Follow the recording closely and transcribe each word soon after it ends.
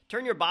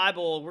Turn your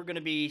Bible. We're going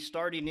to be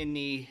starting in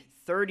the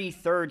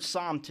 33rd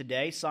Psalm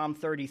today, Psalm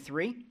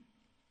 33.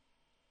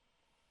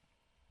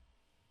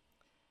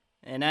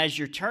 And as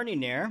you're turning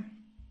there,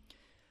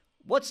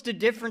 what's the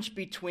difference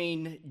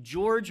between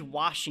George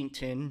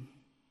Washington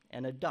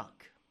and a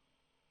duck?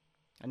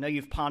 I know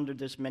you've pondered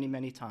this many,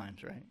 many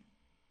times, right?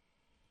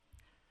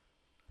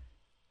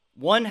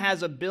 One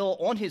has a bill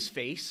on his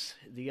face,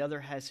 the other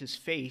has his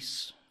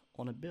face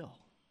on a bill.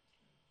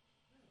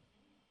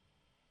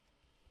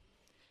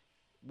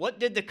 What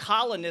did the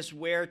colonists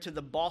wear to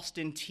the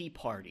Boston Tea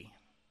Party?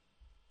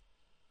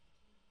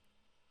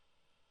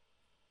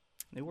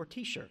 They wore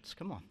t-shirts.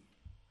 Come on.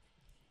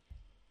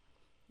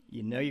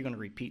 You know you're going to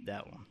repeat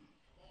that one.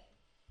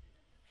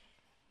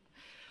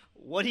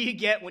 What do you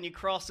get when you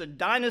cross a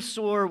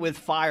dinosaur with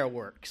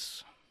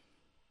fireworks?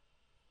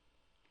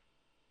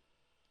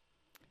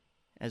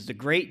 As the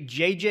great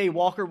J.J.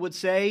 Walker would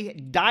say,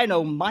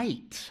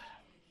 dynamite.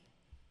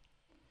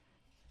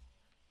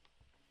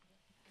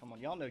 Come on,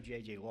 y'all know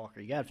J.J.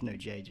 Walker. You got to know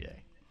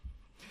J.J.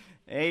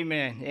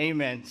 Amen,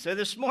 amen. So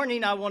this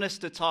morning I want us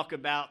to talk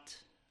about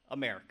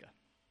America.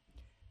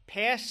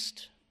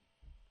 Past,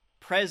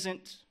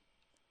 present,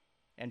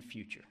 and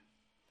future.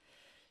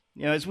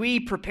 You know, as we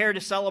prepare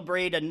to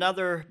celebrate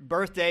another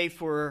birthday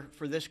for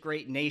this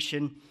great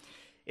nation,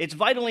 it's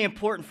vitally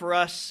important for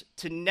us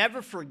to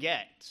never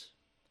forget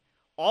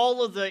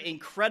all of the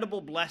incredible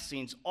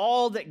blessings,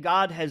 all that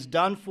God has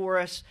done for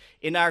us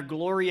in our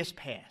glorious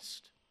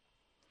past.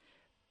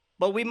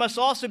 But we must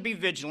also be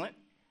vigilant.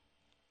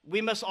 We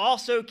must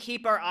also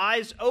keep our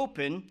eyes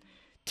open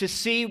to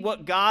see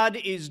what God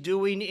is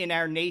doing in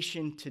our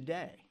nation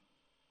today.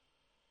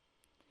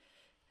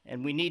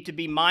 And we need to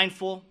be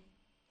mindful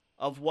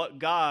of what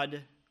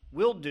God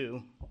will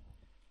do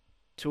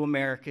to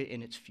America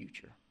in its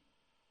future.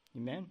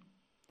 Amen?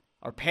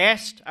 Our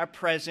past, our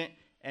present,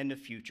 and the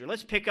future.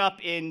 Let's pick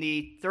up in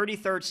the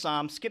 33rd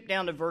Psalm, skip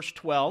down to verse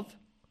 12.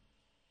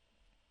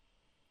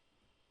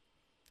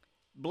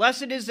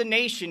 Blessed is the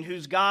nation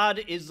whose God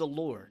is the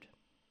Lord,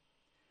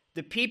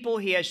 the people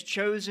he has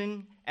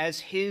chosen as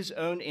his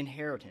own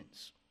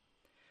inheritance.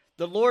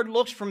 The Lord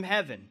looks from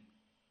heaven.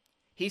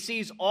 He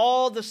sees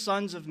all the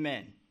sons of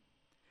men.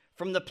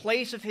 From the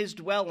place of his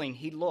dwelling,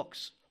 he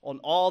looks on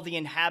all the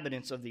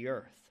inhabitants of the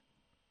earth.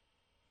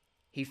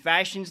 He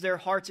fashions their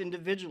hearts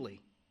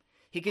individually.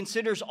 He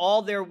considers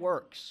all their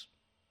works.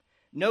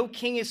 No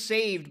king is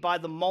saved by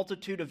the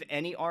multitude of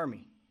any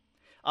army.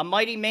 A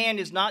mighty man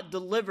is not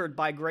delivered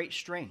by great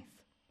strength.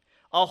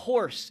 A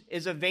horse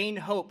is a vain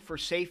hope for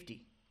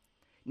safety.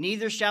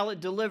 Neither shall it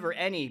deliver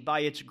any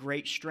by its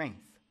great strength.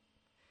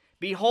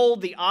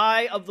 Behold, the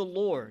eye of the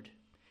Lord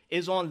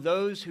is on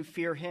those who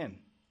fear him,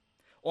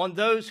 on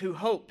those who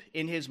hope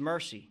in his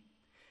mercy,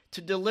 to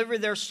deliver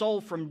their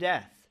soul from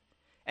death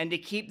and to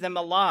keep them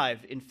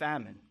alive in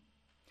famine.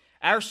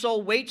 Our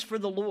soul waits for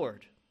the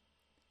Lord.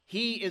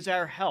 He is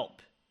our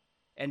help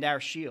and our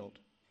shield.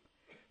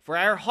 For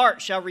our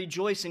heart shall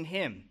rejoice in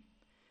him,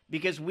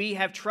 because we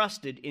have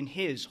trusted in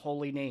his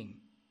holy name.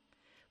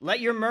 Let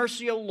your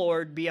mercy, O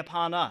Lord, be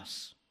upon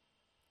us,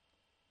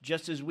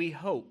 just as we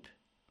hope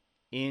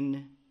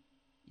in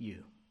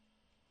you.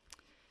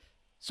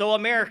 So,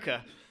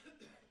 America,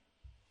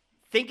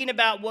 thinking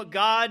about what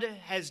God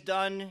has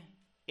done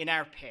in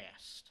our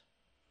past.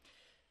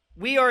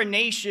 We are a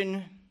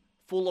nation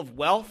full of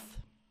wealth,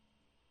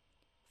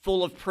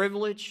 full of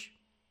privilege,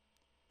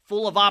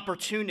 full of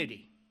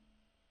opportunity.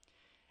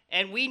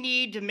 And we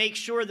need to make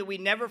sure that we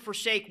never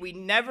forsake, we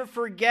never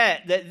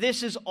forget that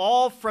this is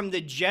all from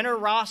the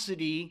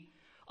generosity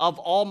of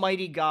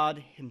Almighty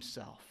God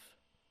himself.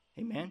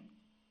 Amen?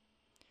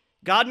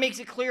 God makes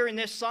it clear in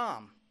this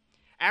psalm.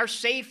 Our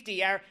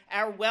safety,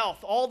 our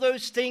wealth, all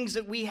those things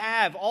that we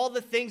have, all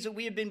the things that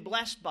we have been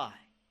blessed by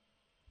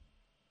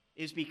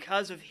is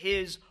because of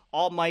his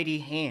almighty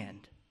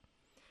hand.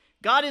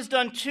 God has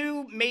done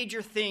two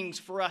major things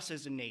for us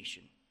as a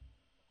nation.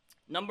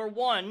 Number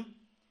one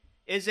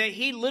is that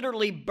he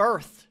literally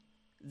birthed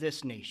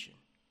this nation.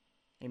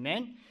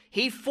 Amen?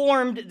 He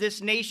formed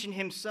this nation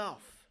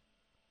himself.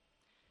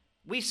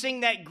 We sing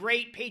that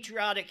great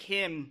patriotic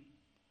hymn,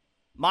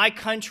 My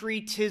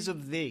Country, 'Tis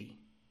of Thee.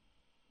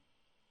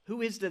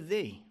 Who is the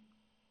thee?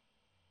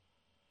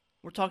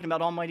 We're talking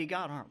about Almighty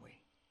God, aren't we?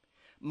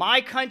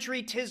 My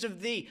country, 'tis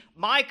of thee.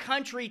 My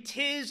country,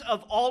 'tis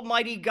of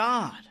Almighty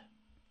God.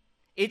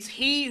 It's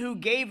he who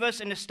gave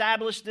us and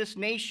established this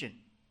nation.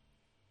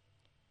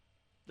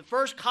 The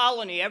first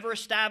colony ever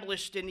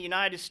established in the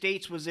United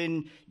States was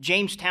in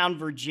Jamestown,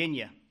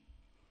 Virginia.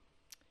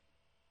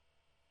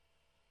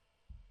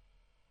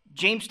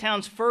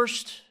 Jamestown's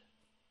first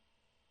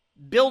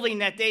building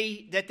that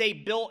they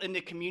built in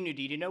the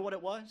community, do you know what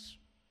it was?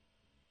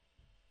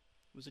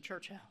 It was a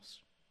church house.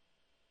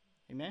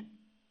 Amen?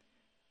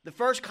 The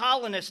first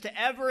colonists to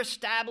ever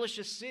establish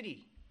a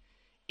city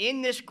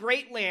in this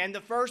great land,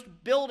 the first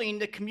building,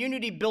 the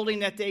community building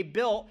that they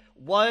built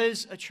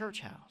was a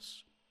church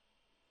house.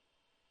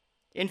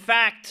 In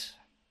fact,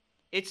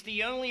 it's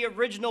the only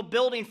original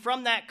building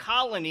from that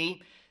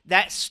colony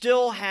that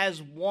still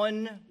has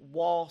one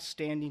wall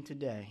standing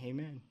today.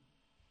 Amen.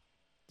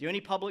 The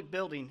only public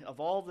building of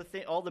all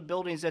the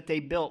buildings that they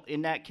built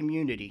in that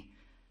community,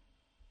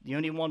 the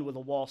only one with a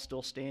wall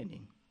still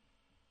standing.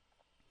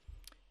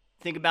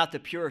 Think about the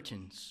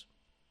Puritans.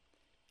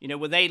 You know,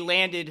 when they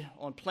landed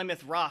on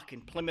Plymouth Rock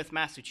in Plymouth,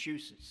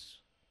 Massachusetts,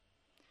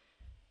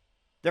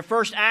 their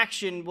first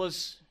action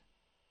was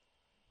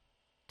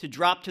to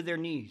drop to their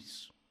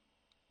knees,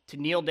 to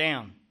kneel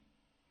down,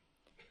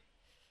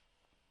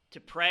 to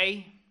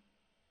pray,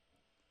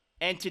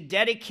 and to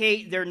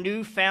dedicate their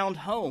newfound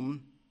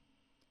home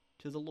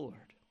to the Lord.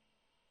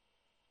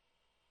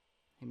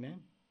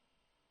 Amen.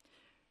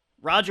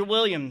 Roger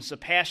Williams, a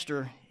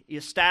pastor,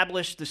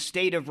 established the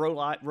state of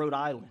Rhode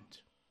Island.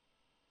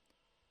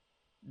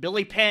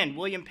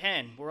 William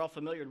Penn, we're all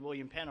familiar with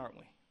William Penn, aren't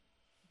we?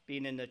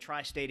 Being in the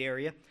tri-state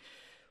area.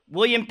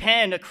 William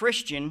Penn, a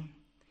Christian,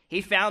 he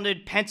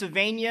founded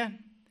Pennsylvania,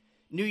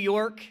 New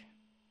York,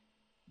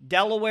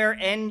 Delaware,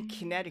 and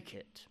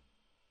Connecticut.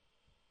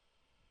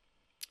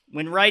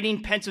 When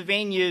writing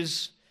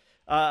Pennsylvania's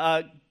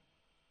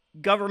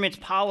government's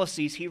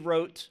policies, he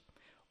wrote,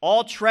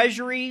 "All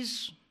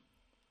treasuries,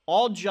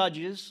 all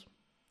judges,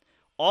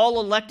 all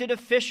elected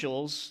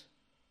officials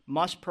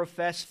must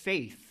profess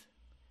faith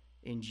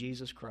in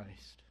Jesus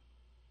Christ."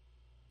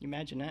 You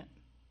imagine that?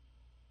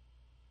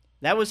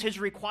 That was his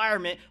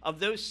requirement of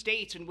those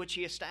states in which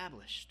he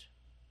established.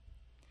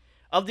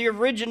 Of the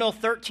original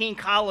 13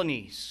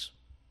 colonies,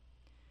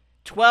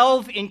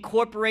 12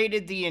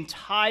 incorporated the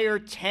entire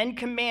 10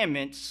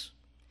 Commandments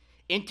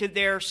into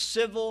their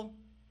civil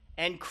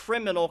and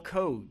criminal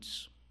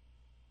codes.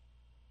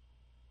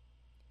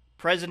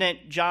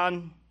 President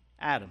John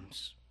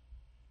Adams,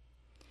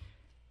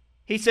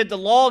 he said the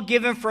law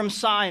given from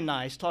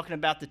Sinai, he's talking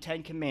about the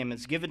 10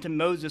 Commandments given to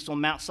Moses on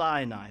Mount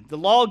Sinai. The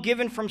law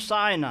given from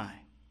Sinai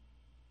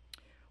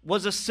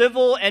was a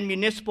civil and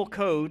municipal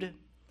code,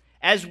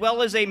 as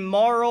well as a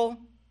moral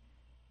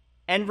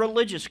and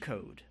religious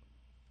code.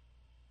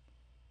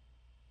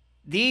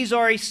 These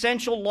are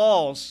essential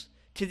laws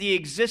to the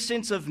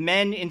existence of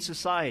men in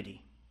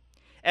society,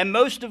 and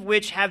most of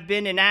which have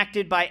been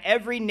enacted by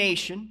every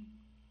nation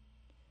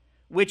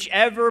which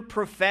ever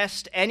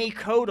professed any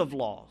code of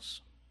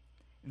laws.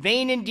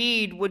 Vain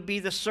indeed would be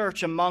the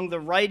search among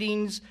the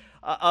writings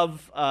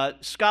of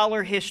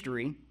scholar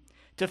history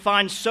to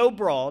find so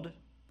broad,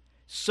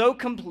 so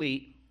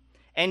complete,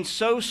 and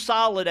so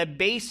solid a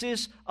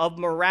basis of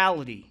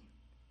morality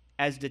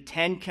as the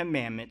 10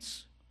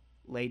 Commandments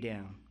lay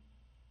down.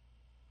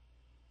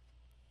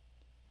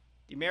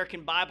 The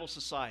American Bible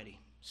Society,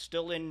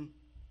 still in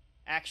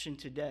action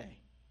today.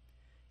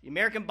 The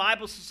American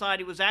Bible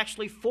Society was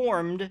actually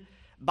formed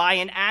by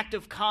an act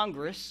of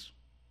Congress,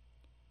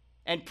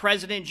 and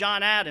President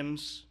John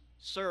Adams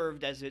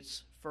served as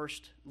its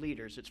first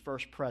leaders, its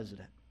first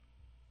president.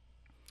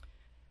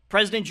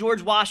 President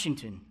George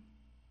Washington,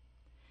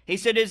 he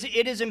said,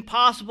 "It is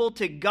impossible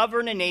to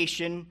govern a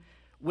nation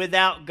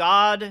without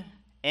God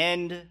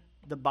and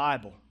the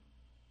Bible."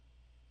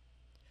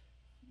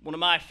 One of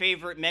my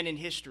favorite men in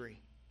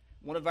history,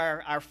 one of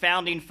our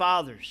founding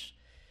fathers,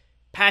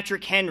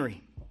 Patrick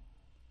Henry,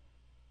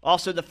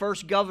 also the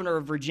first governor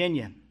of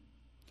Virginia.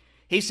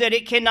 He said,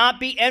 "It cannot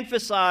be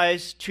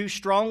emphasized too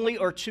strongly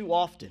or too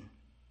often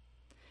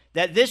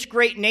that this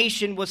great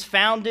nation was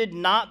founded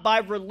not by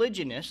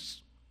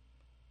religionists,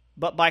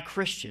 but by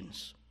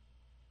Christians.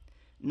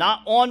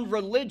 Not on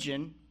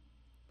religion,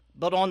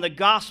 but on the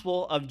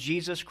gospel of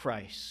Jesus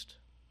Christ."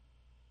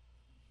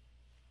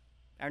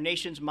 Our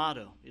nation's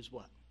motto is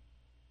what?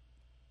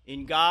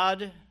 In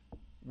God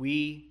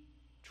we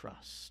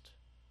trust.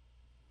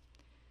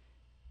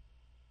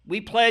 We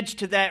pledge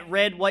to that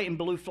red, white, and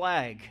blue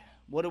flag.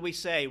 What do we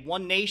say?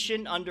 One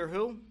nation under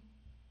who?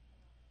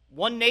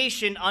 One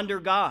nation under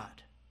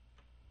God.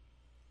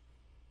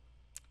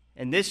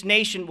 And this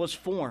nation was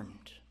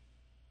formed.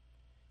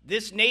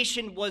 This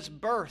nation was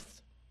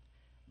birthed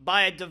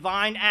by a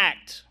divine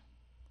act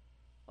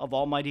of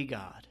Almighty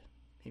God.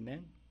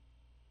 Amen.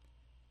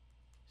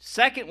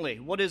 Secondly,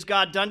 what has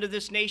God done to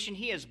this nation?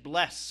 He has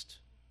blessed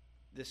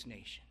this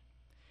nation.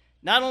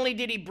 Not only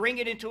did he bring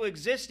it into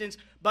existence,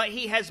 but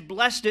he has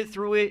blessed it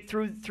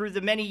through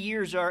the many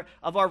years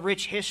of our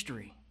rich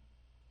history.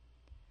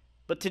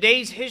 But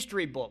today's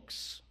history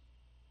books,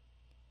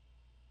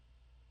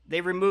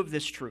 they remove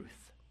this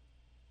truth.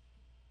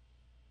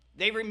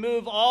 They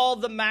remove all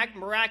the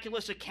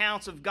miraculous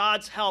accounts of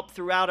God's help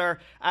throughout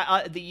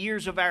the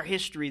years of our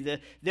history,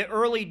 the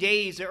early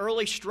days, the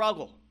early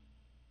struggle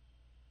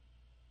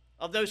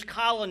of those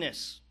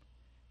colonists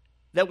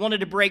that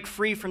wanted to break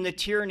free from the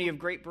tyranny of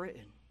Great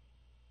Britain.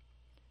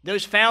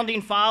 Those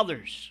founding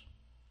fathers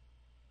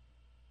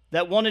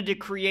that wanted to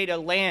create a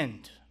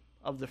land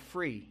of the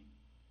free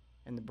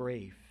and the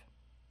brave.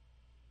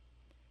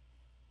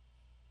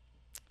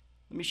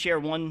 Let me share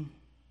one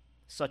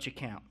such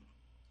account.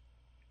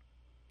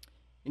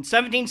 In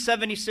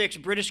 1776,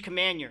 British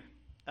commander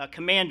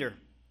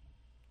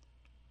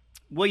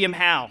William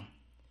Howe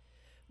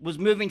was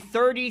moving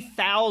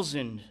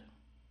 30,000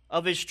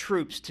 of his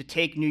troops to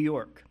take New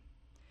York.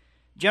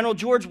 General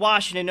George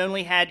Washington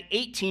only had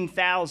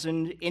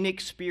 18,000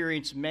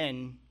 inexperienced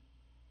men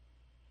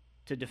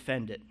to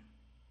defend it.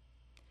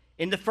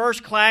 In the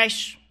first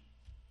clash,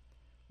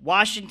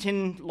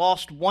 Washington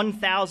lost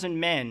 1,000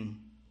 men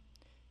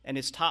and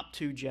his top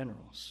 2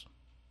 generals.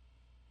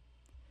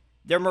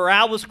 Their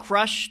morale was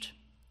crushed,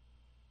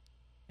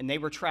 and they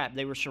were trapped.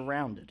 They were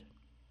surrounded.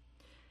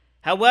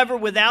 However,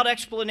 without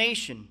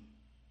explanation,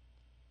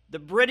 the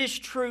British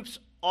troops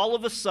all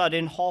of a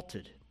sudden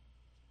halted.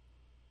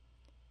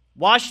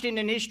 Washington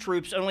and his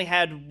troops only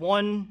had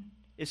one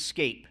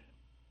escape,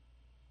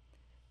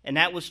 and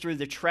that was through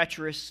the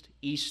treacherous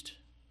East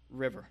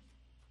River.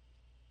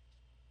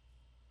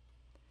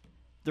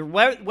 The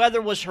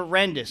weather was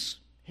horrendous,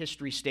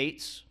 history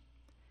states,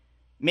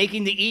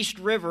 making the East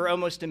River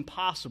almost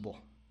impossible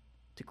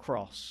to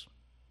cross.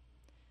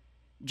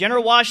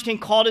 General Washington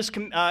called his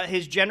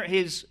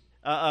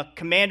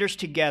commanders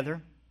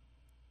together,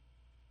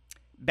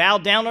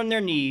 bowed down on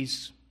their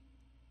knees,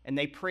 and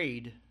they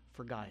prayed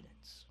for guidance.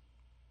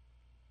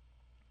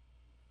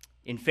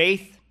 In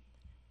faith,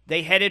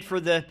 they headed for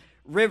the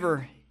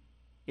river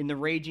in the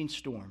raging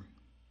storm.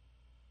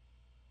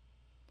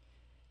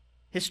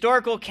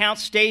 Historical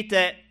accounts state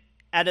that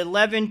at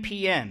 11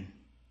 p.m.,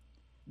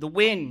 the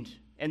wind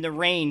and the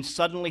rain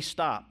suddenly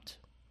stopped,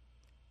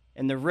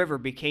 and the river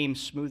became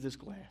smooth as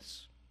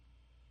glass.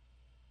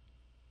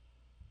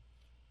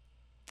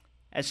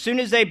 As soon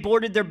as they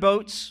boarded their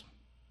boats,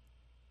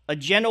 a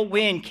gentle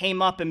wind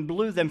came up and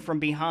blew them from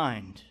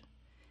behind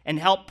and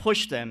helped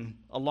push them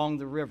along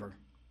the river.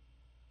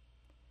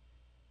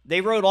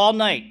 They rode all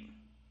night,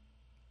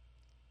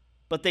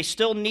 but they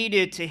still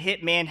needed to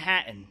hit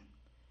Manhattan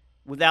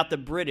without the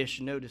British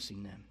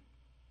noticing them.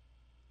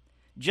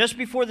 Just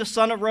before the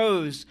sun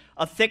arose,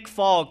 a thick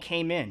fog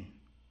came in.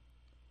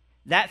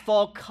 That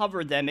fog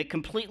covered them. It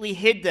completely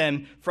hid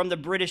them from the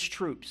British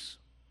troops.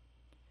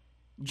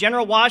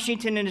 General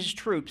Washington and his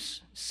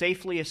troops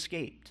safely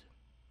escaped.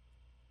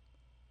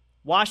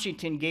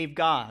 Washington gave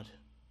God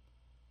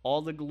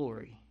all the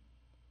glory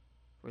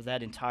for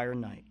that entire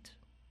night.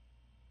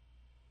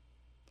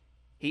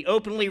 He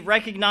openly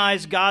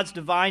recognized God's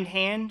divine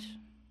hand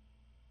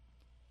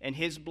and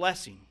his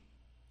blessing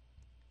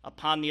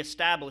upon the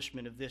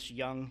establishment of this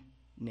young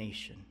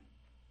nation.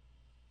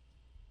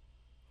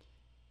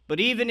 But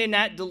even in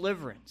that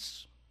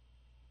deliverance,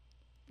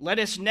 let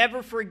us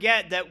never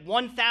forget that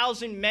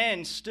 1,000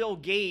 men still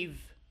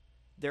gave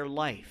their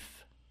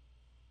life.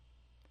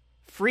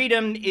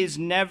 Freedom is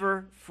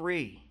never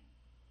free.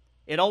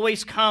 It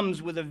always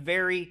comes with a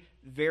very,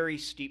 very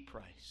steep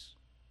price.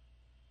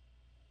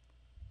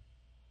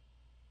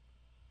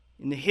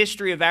 In the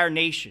history of our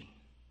nation,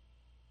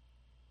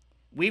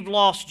 we've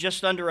lost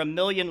just under 1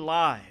 million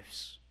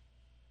lives.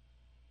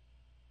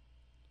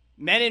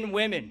 Men and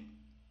women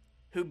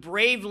who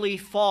bravely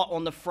fought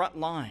on the front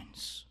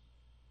lines,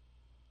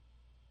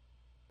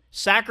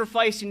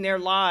 sacrificing their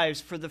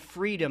lives for the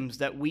freedoms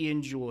that we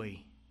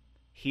enjoy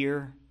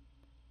here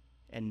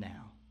and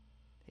now.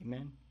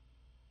 Amen?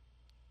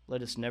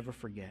 Let us never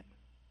forget.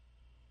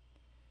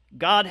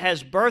 God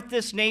has birthed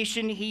this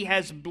nation. He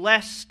has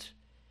blessed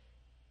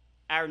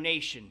our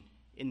nation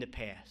in the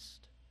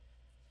past.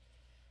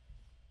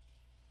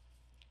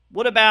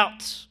 What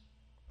about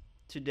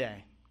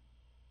today?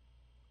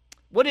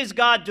 What is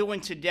God doing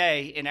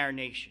today in our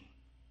nation?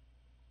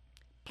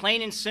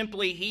 Plain and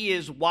simply, he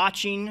is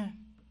watching,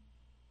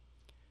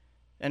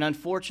 and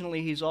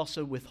unfortunately, he's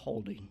also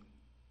withholding.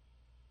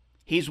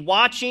 He's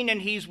watching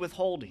and he's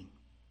withholding.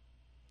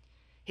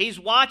 He's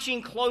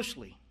watching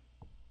closely,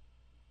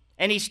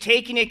 and he's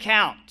taking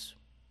account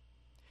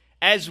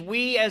as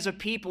we as a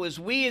people, as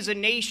we as a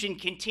nation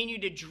continue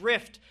to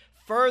drift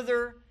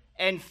further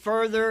and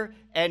further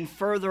and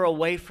further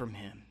away from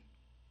him.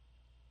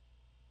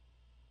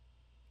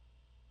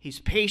 He's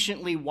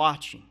patiently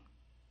watching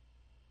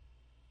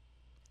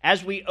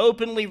as we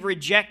openly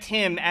reject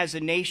him as a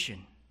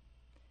nation.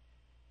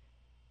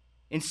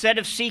 Instead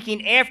of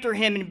seeking after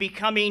him and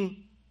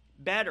becoming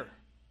better.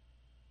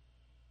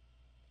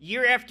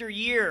 Year after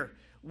year,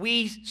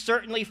 we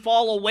certainly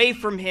fall away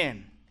from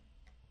him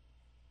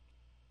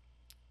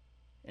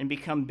and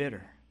become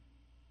bitter.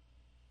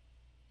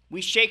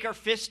 We shake our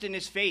fist in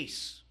his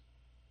face,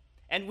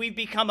 and we've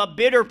become a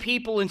bitter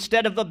people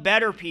instead of a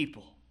better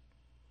people.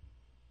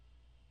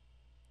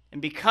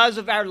 And because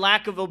of our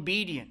lack of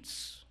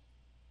obedience,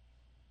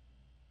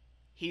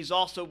 he's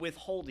also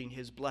withholding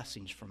his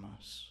blessings from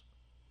us.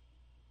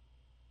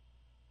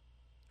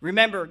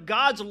 Remember,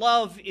 God's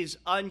love is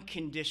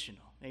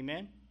unconditional.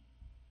 Amen?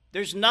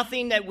 There's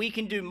nothing that we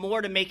can do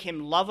more to make him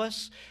love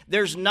us.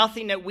 There's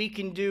nothing that we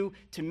can do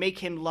to make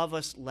him love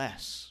us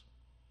less.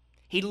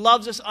 He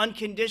loves us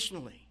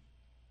unconditionally.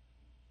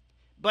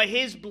 But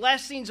his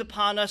blessings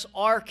upon us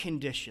are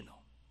conditional.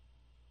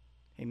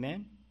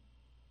 Amen?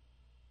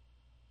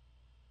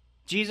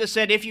 Jesus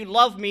said, if you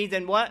love me,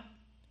 then what?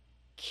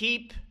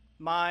 Keep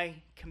my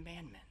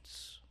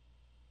commandments.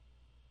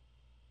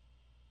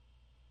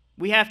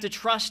 We have to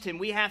trust him.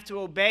 We have to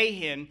obey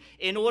him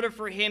in order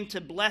for him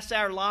to bless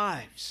our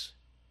lives.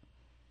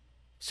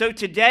 So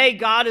today,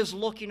 God is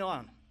looking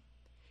on.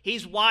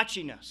 He's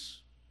watching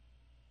us.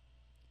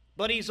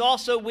 But he's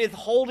also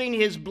withholding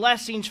his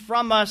blessings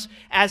from us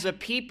as a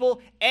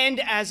people and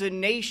as a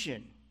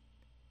nation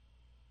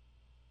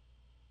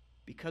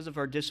because of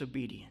our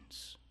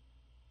disobedience.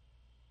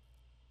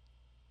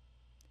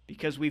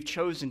 Because we've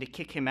chosen to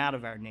kick him out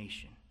of our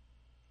nation.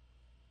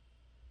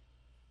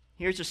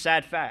 Here's a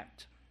sad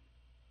fact.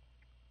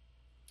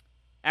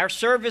 Our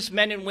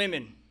servicemen and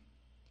women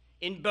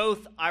in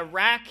both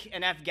Iraq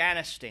and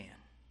Afghanistan,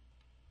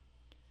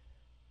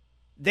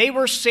 they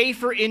were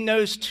safer in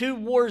those two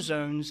war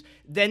zones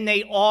than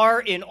they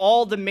are in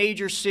all the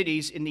major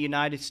cities in the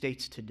United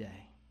States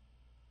today.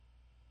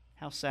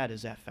 How sad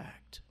is that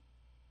fact?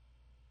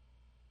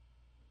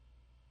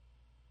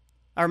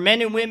 Our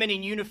men and women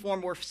in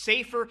uniform were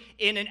safer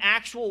in an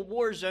actual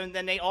war zone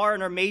than they are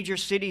in our major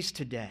cities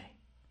today.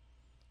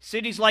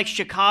 Cities like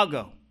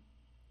Chicago,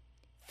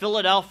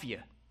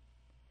 Philadelphia,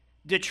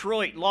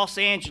 Detroit, Los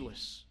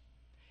Angeles.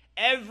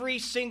 Every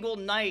single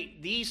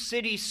night, these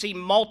cities see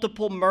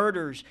multiple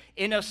murders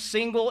in a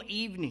single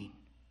evening.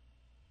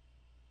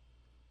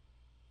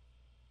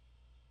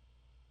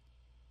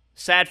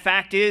 Sad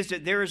fact is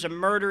that there is a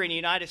murder in the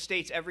United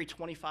States every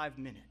 25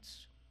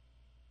 minutes.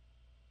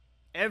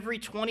 Every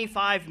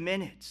 25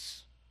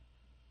 minutes.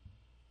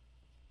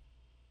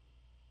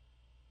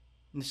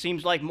 And it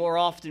seems like more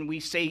often we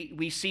see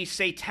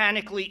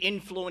satanically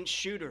influenced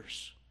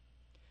shooters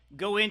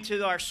go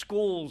into our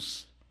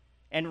schools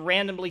and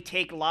randomly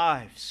take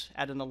lives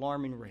at an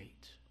alarming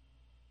rate.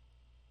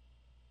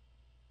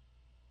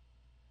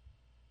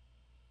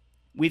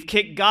 We've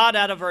kicked God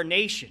out of our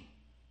nation.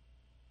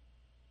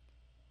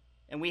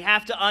 And we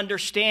have to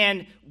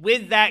understand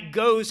with that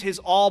goes his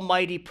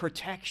almighty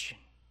protection.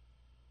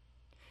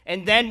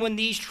 And then when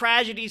these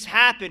tragedies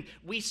happen,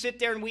 we sit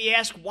there and we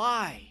ask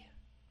why.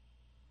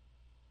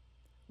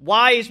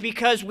 Why is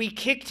because we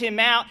kicked him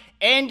out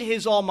and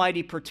his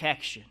almighty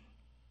protection.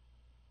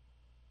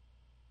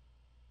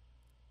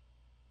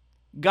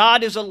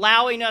 God is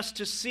allowing us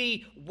to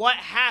see what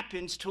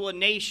happens to a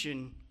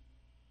nation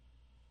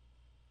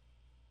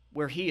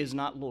where he is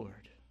not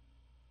Lord,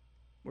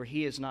 where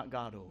he is not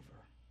God over.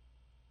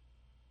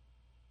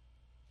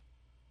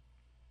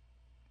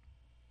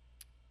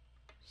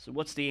 So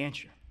what's the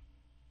answer?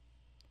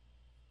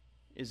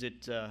 Is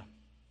it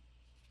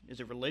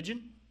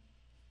religion?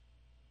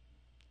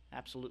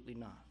 Absolutely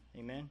not.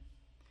 Amen?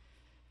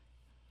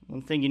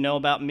 One thing you know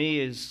about me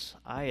is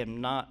I am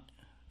not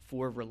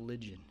for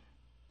religion.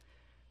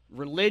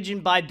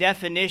 Religion, by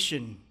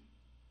definition,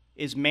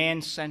 is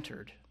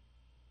man-centered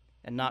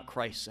and not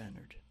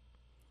Christ-centered.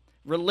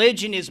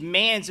 Religion is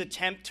man's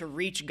attempt to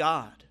reach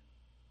God.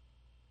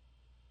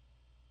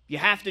 You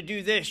have to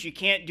do this, you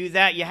can't do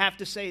that, you have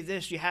to say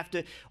this, you have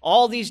to,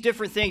 all these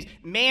different things.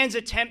 Man's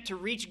attempt to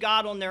reach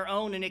God on their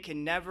own, and it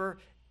can never,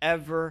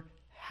 ever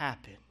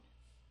happen.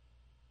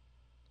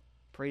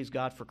 Praise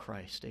God for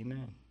Christ.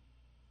 Amen.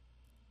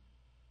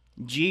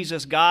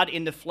 Jesus, God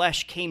in the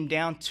flesh, came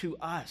down to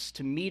us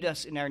to meet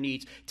us in our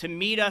needs, to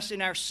meet us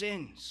in our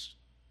sins.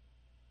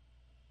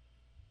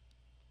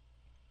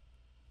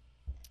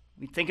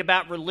 We think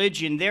about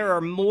religion. There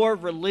are more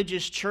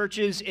religious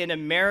churches in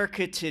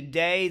America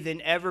today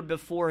than ever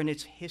before in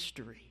its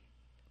history.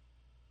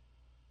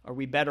 Are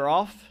we better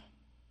off?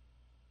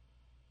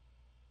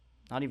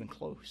 Not even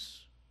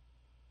close.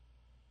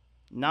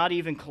 Not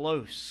even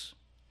close.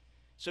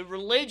 So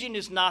religion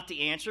is not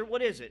the answer.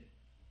 What is it?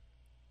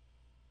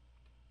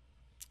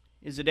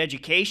 Is it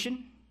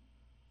education?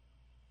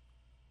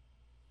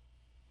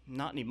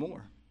 Not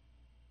anymore.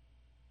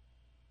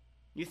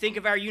 You think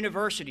of our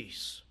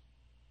universities.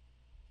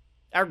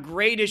 Our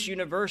greatest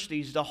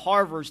universities, the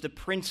Harvards, the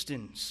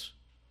Princetons,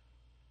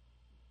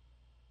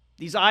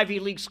 these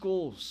Ivy League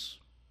schools.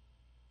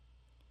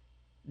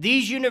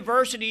 These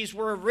universities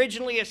were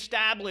originally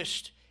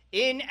established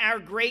in our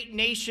great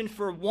nation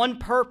for one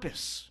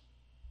purpose.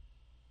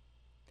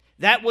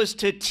 That was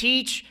to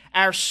teach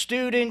our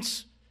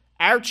students,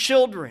 our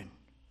children,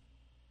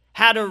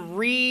 how to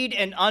read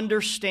and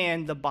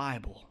understand the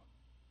Bible.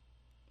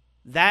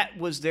 That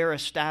was their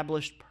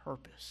established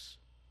purpose.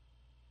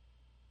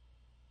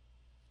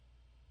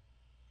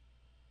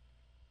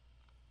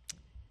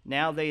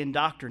 Now they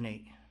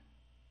indoctrinate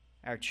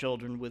our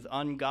children with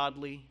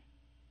ungodly,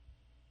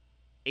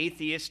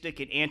 atheistic,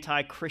 and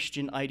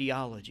anti-Christian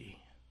ideology.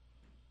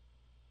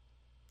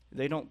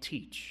 They don't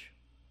teach,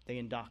 they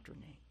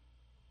indoctrinate.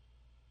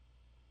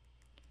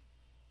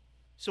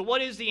 So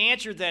what is the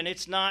answer then?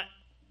 It's not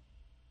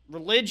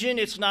religion,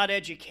 it's not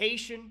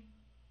education.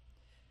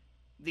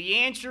 The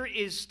answer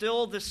is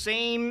still the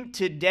same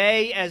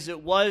today as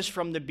it was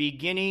from the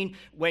beginning.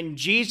 When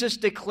Jesus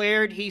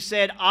declared, he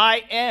said,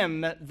 I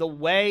am the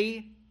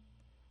way,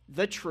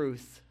 the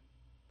truth,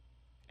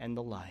 and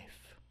the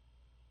life.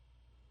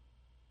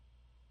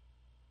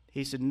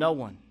 He said, no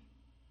one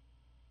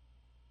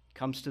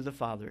comes to the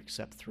Father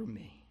except through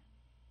me.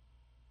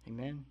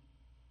 Amen.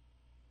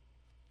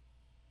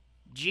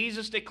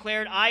 Jesus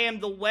declared, I am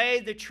the way,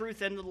 the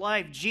truth, and the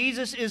life.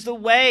 Jesus is the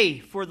way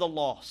for the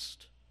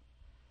lost.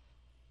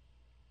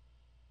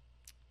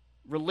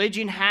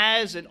 Religion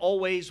has and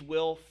always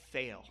will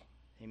fail.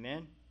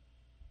 Amen.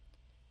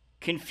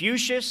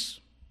 Confucius,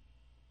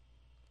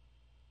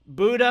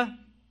 Buddha,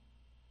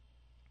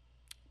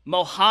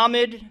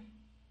 Mohammed,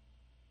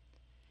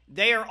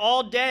 they are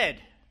all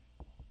dead.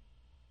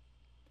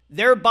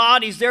 Their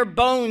bodies, their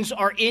bones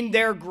are in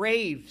their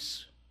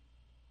graves.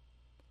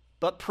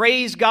 But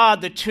praise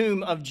God, the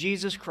tomb of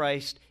Jesus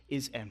Christ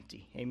is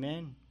empty.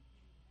 Amen.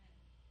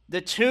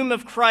 The tomb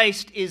of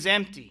Christ is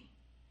empty.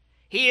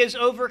 He has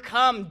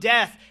overcome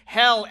death,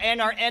 hell,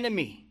 and our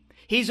enemy.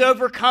 He's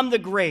overcome the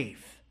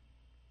grave.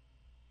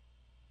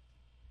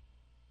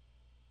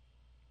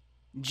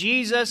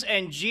 Jesus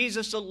and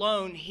Jesus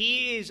alone,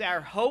 He is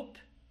our hope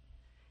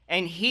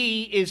and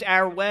He is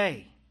our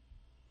way.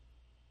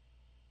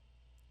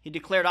 He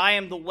declared, I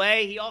am the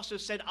way. He also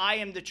said, I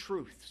am the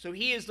truth. So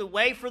He is the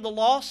way for the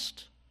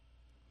lost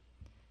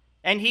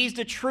and He's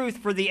the truth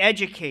for the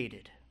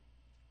educated.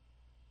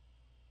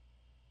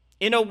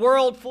 In a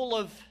world full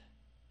of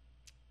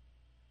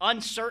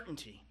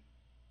uncertainty,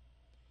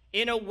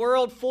 in a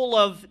world full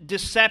of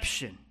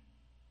deception,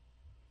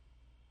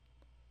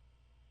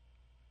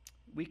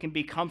 we can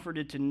be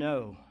comforted to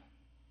know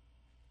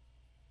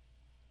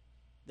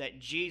that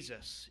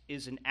Jesus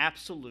is an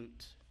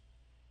absolute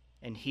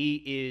and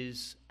He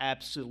is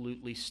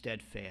absolutely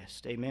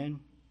steadfast.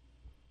 Amen?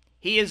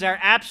 He is our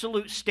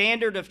absolute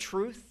standard of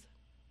truth.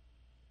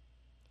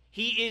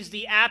 He is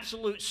the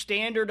absolute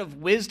standard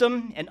of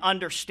wisdom and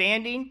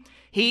understanding.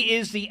 He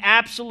is the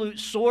absolute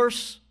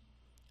source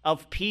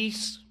of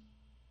peace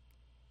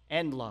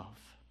and love.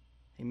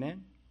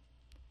 Amen?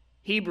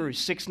 Hebrews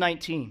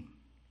 6:19.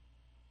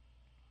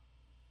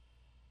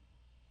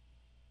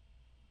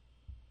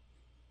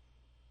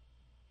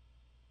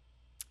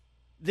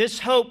 This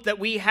hope that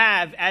we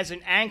have as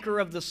an anchor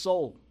of the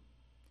soul,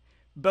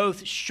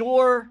 both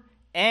sure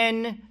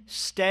and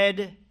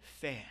steadfast.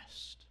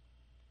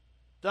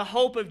 The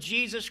hope of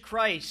Jesus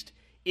Christ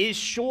is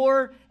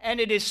sure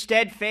and it is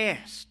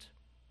steadfast.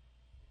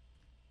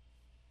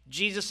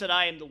 Jesus said,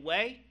 I am the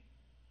way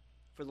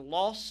for the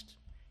lost.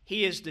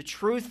 He is the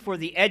truth for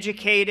the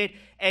educated.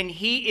 And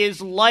He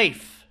is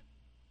life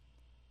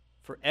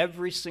for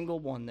every single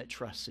one that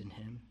trusts in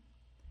Him.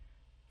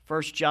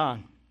 1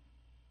 John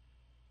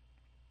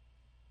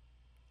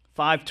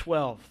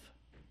 5:12.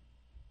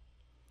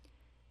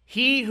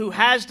 He who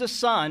has the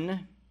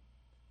Son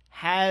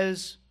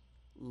has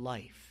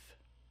life.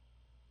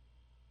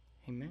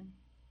 Amen.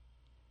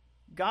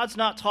 God's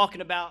not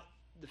talking about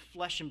the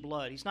flesh and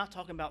blood. He's not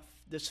talking about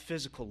this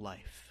physical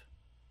life.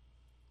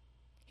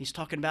 He's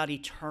talking about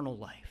eternal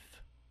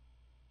life.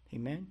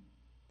 Amen.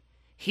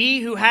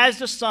 He who has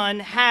the Son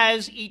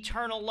has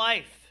eternal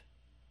life.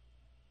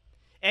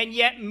 And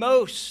yet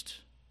most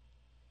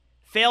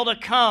fail to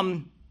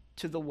come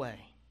to the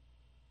way.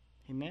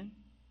 Amen.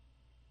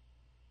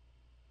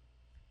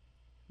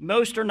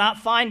 Most are not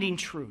finding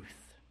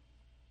truth.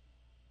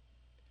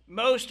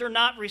 Most are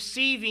not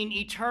receiving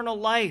eternal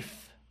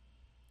life.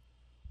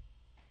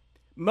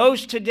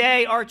 Most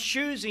today are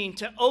choosing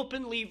to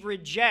openly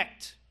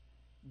reject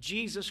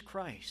Jesus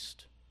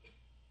Christ,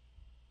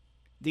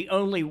 the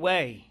only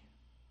way,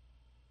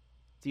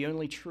 the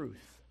only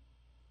truth,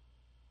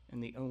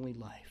 and the only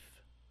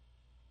life.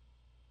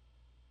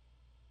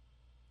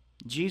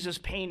 Jesus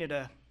painted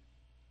a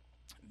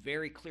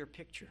very clear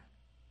picture.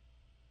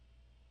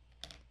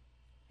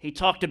 He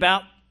talked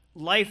about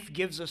life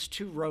gives us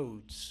two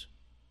roads.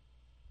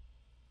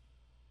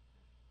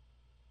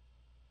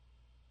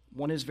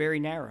 One is very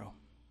narrow.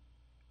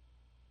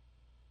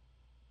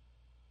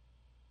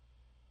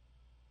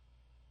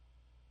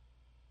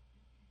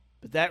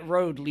 But that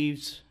road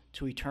leads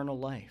to eternal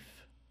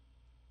life.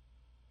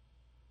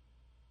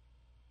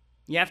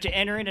 You have to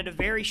enter in at a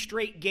very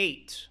straight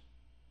gate,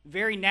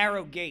 very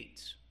narrow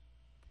gate.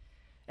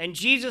 And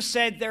Jesus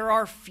said there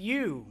are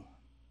few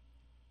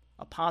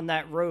upon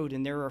that road,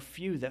 and there are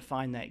few that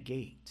find that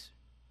gate.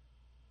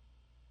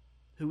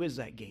 Who is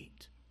that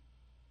gate?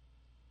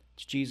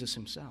 It's Jesus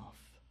Himself.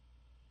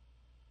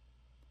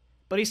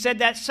 But He said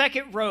that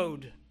second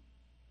road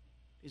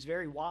is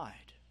very wide.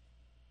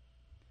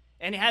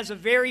 And it has a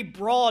very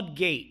broad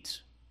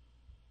gate.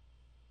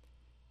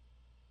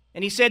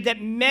 And He said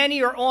that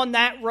many are on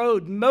that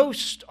road.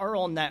 Most are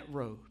on that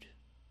road.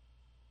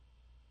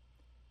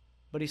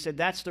 But He said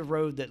that's the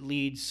road that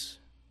leads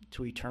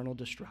to eternal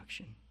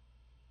destruction.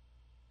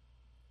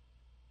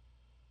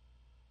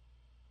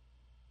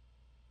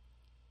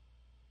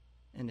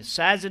 And as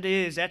sad as it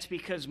is, that's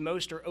because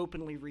most are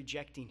openly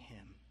rejecting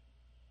Him.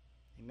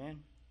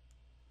 Amen.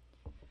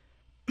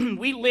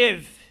 We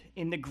live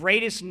in the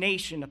greatest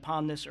nation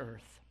upon this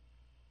earth.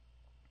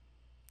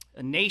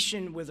 A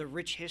nation with a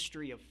rich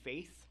history of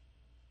faith.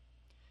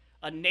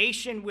 A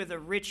nation with a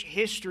rich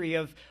history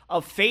of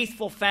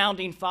faithful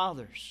founding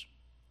fathers.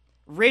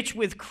 Rich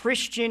with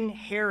Christian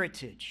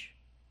heritage.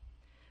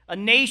 A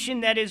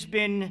nation that has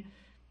been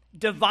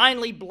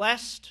divinely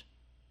blessed.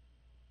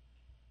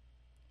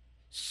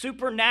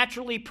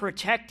 supernaturally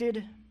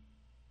protected,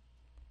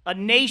 a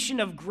nation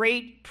of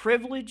great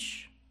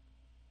privilege,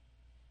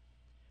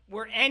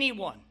 where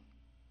anyone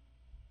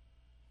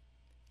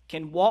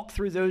can walk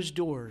through those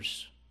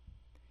doors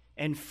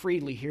and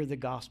freely hear the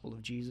gospel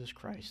of Jesus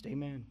Christ.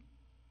 Amen.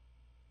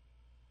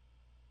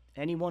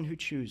 Anyone who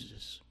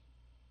chooses.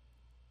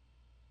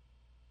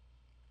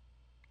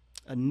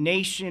 A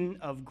nation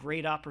of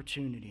great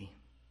opportunity.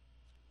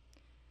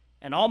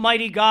 And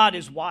Almighty God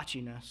is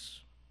watching us.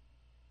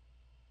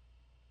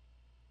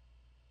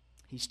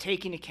 He's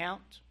taking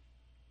account.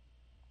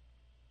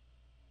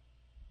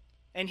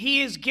 And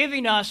He is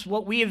giving us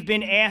what we have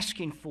been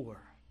asking for.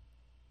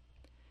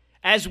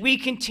 As we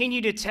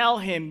continue to tell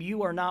Him,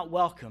 you are not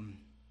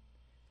welcome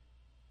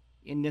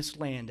in this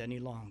land any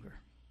longer.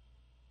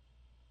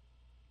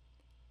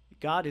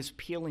 God is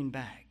peeling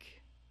back,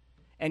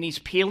 and He's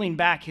peeling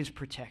back His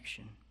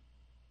protection.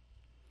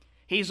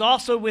 He's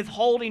also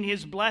withholding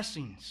His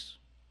blessings,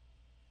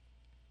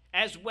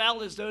 as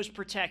well as those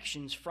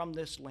protections from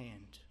this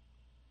land.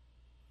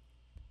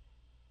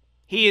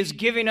 He is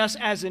giving us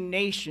as a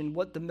nation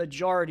what the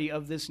majority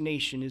of this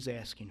nation is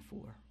asking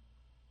for.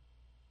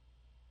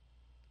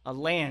 A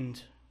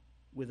land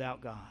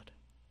without God.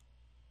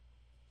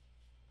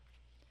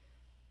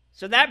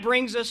 So that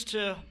brings us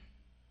to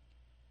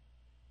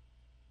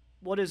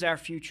what is our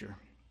future?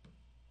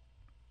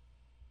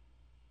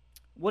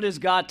 What does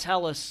God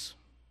tell us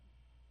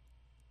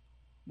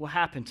will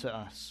happen to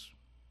us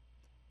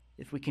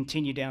if we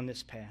continue down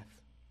this path?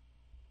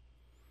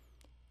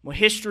 Well,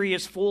 history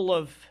is full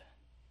of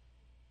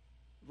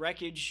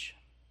wreckage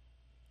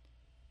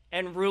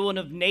and ruin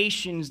of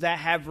nations that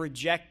have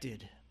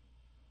rejected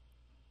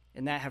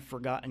and that have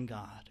forgotten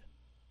God.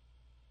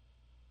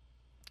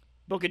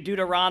 Book of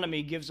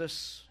Deuteronomy gives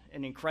us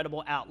an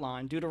incredible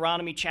outline.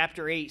 Deuteronomy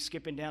chapter 8,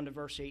 skipping down to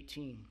verse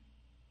 18.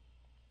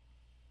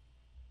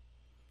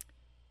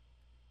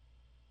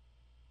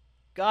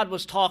 God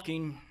was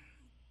talking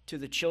to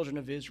the children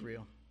of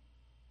Israel.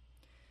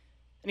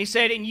 And He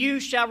said, "And you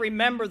shall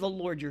remember the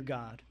Lord your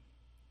God,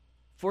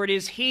 for it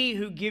is He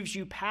who gives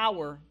you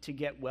power to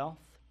get wealth,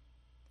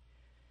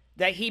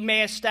 that He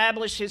may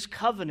establish His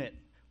covenant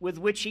with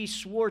which He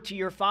swore to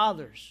your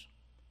fathers,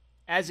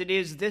 as it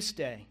is this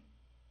day.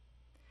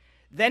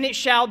 Then it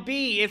shall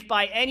be, if you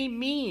by any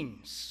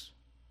means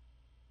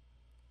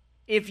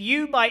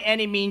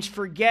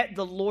forget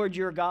the Lord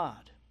your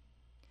God,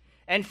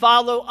 and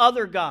follow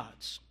other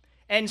gods,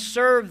 and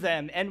serve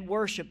them and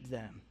worship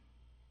them."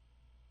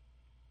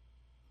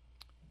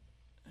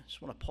 I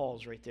just want to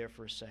pause right there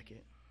for a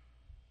second.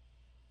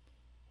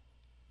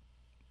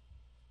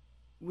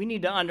 We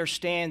need to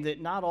understand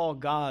that not all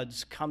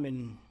gods come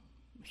in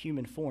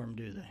human form,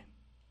 do they?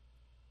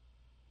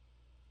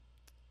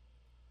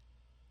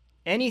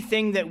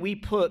 Anything that we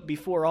put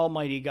before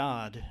Almighty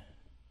God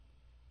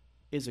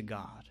is a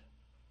god.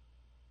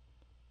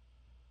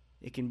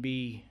 It can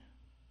be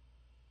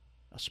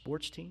a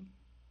sports team.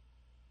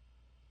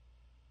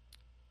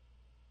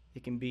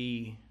 It can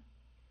be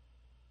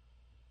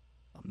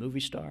a movie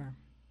star.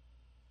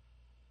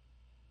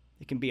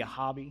 It can be a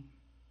hobby.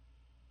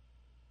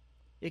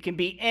 It can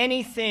be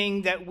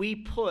anything that we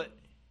put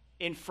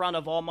in front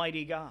of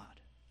Almighty God.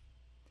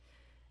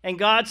 And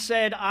God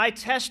said, "I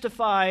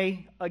testify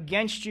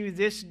against you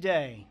this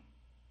day.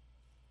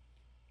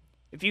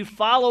 If you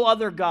follow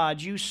other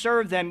gods, you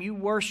serve them, you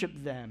worship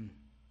them,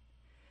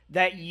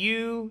 that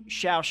you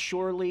shall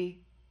surely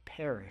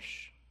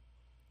perish.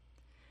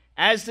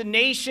 As the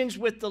nations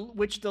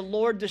which the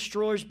Lord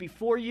destroys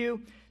before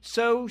you,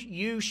 so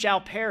you shall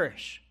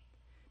perish,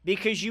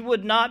 because you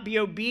would not be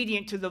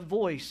obedient to the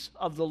voice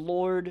of the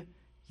Lord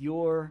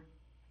your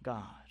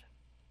God."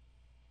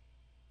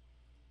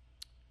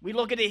 We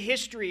look at the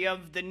history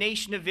of the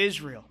nation of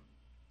Israel,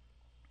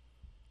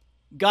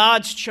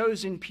 God's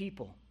chosen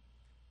people.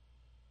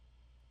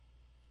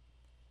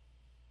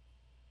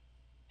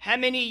 How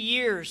many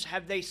years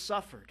have they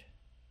suffered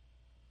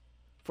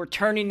for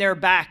turning their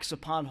backs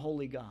upon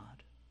holy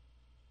God?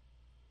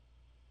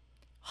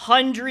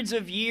 Hundreds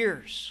of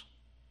years,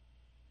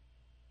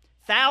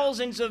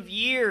 thousands of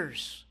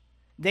years,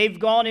 they've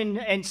gone in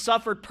and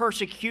suffered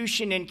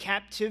persecution and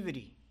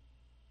captivity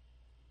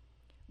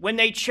when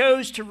they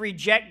chose to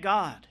reject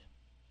God,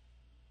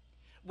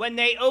 when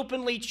they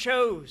openly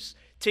chose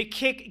to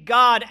kick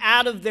God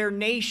out of their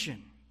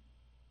nation.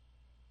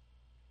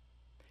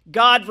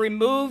 God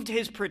removed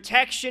His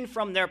protection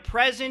from their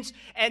presence,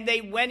 and they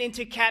went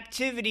into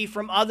captivity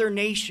from other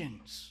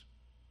nations.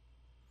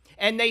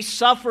 And they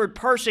suffered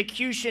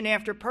persecution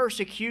after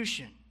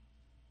persecution.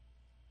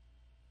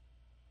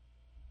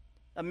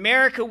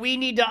 America, we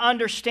need to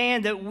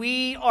understand that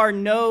we are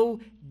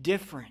no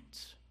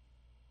different.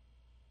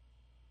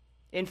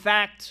 In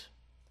fact,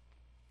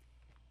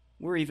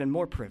 we're even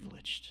more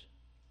privileged.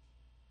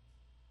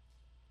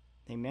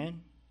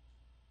 Amen?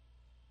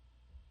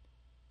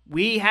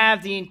 We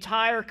have the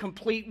entire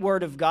complete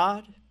Word of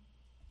God.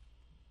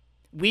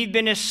 We've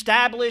been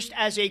established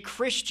as a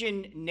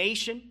Christian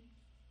nation.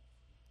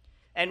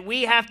 And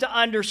we have to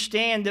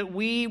understand that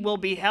we will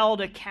be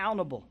held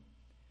accountable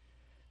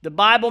The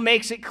Bible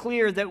makes it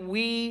clear that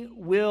we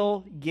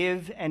will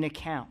give an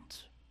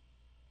account.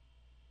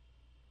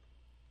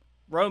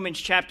 Romans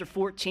chapter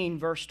 14,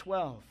 verse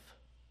 12.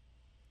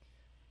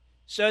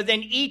 So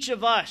then each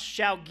of us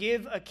shall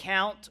give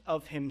account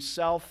of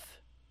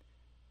himself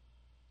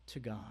to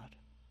God.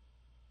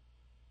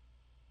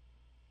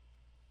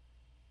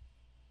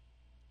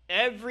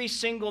 Every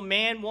single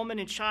man, woman,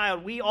 and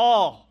child, we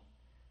all,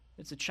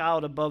 it's a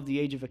child above the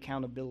age of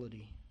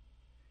accountability.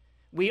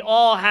 We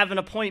all have an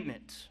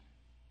appointment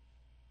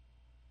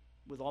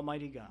with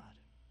Almighty God.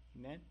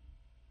 Amen?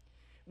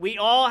 We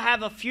all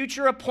have a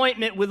future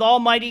appointment with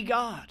Almighty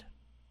God.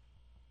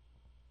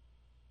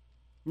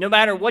 No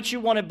matter what you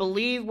want to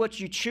believe, what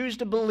you choose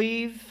to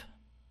believe,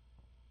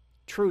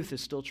 truth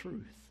is still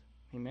truth.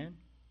 Amen?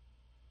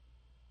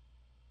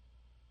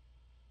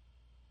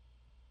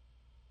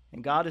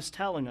 And God is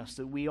telling us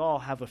that we all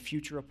have a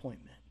future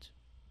appointment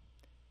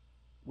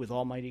with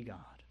Almighty God.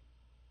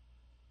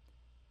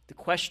 The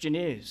question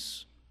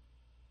is,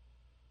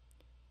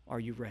 are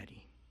you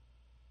ready?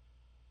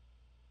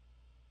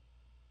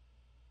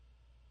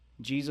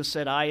 Jesus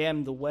said, I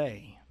am the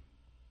way,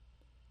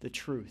 the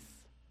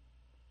truth,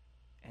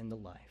 and the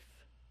life.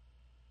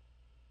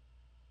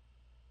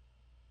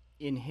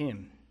 In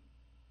him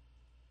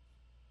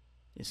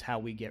is how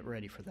we get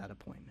ready for that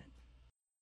appointment.